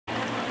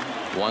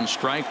One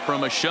strike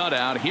from a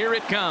shutout. Here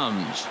it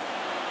comes.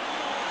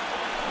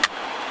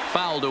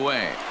 Fouled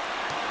away.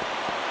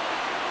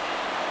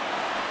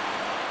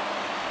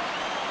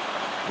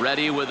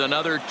 Ready with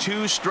another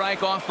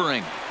 2-strike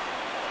offering.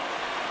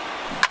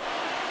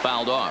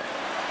 Fouled off.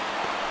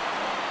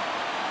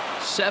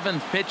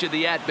 7th pitch of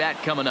the at-bat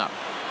coming up.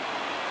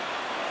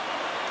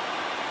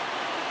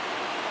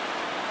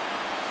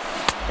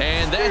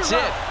 And that's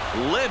it.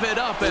 Live it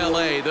up,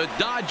 LA. The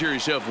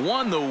Dodgers have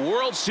won the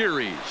World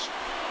Series.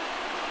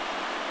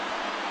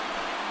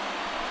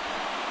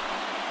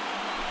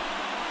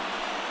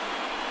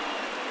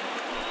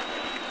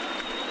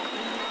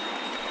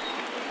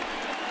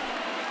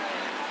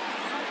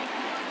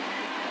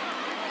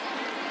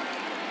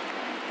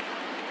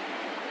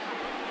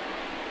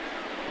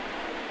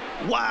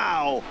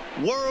 Wow,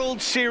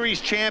 World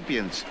Series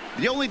champions.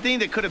 The only thing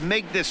that could have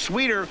made this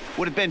sweeter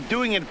would have been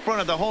doing it in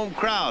front of the home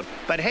crowd.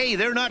 But hey,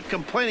 they're not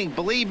complaining,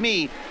 believe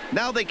me.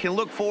 Now they can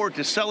look forward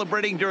to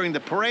celebrating during the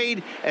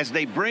parade as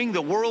they bring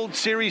the World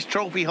Series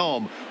trophy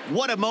home.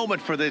 What a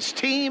moment for this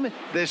team,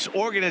 this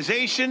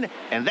organization,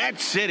 and that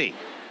city.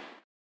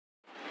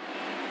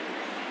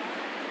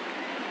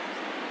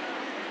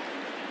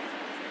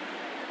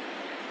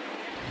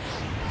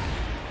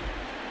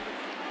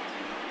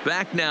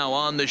 Back now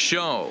on the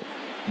show.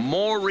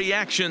 More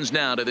reactions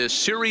now to this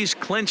series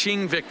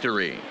clinching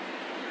victory.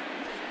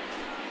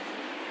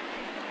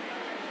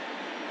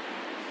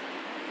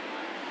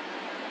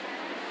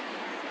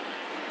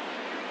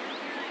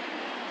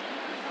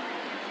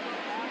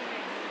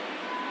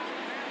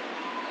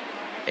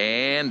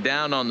 And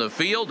down on the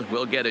field,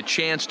 we'll get a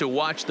chance to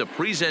watch the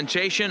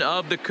presentation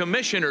of the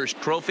Commissioner's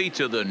Trophy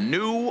to the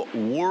new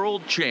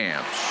world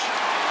champs.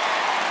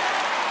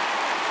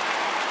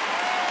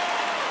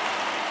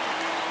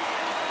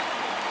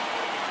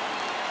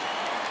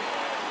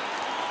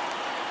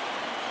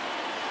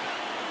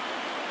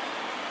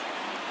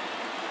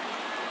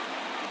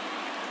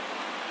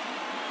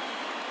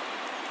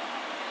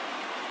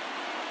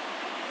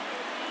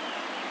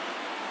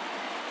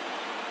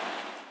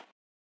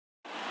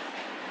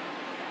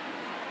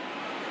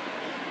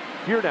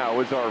 Here now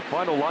is our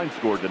final line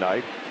score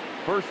tonight.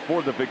 First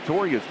for the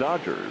victorious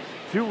Dodgers,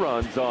 2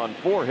 runs on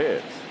 4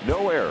 hits,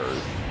 no errors.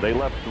 They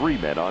left 3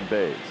 men on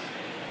base.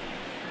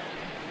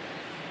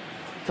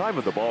 Time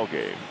of the ball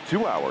game,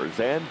 2 hours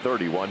and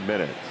 31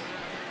 minutes.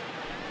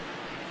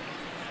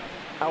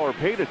 Our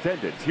paid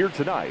attendance here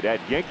tonight at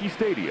Yankee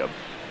Stadium,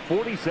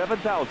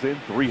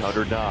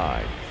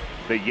 47,309.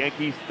 The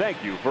Yankees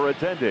thank you for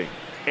attending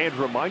and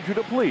remind you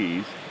to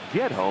please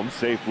get home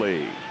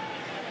safely.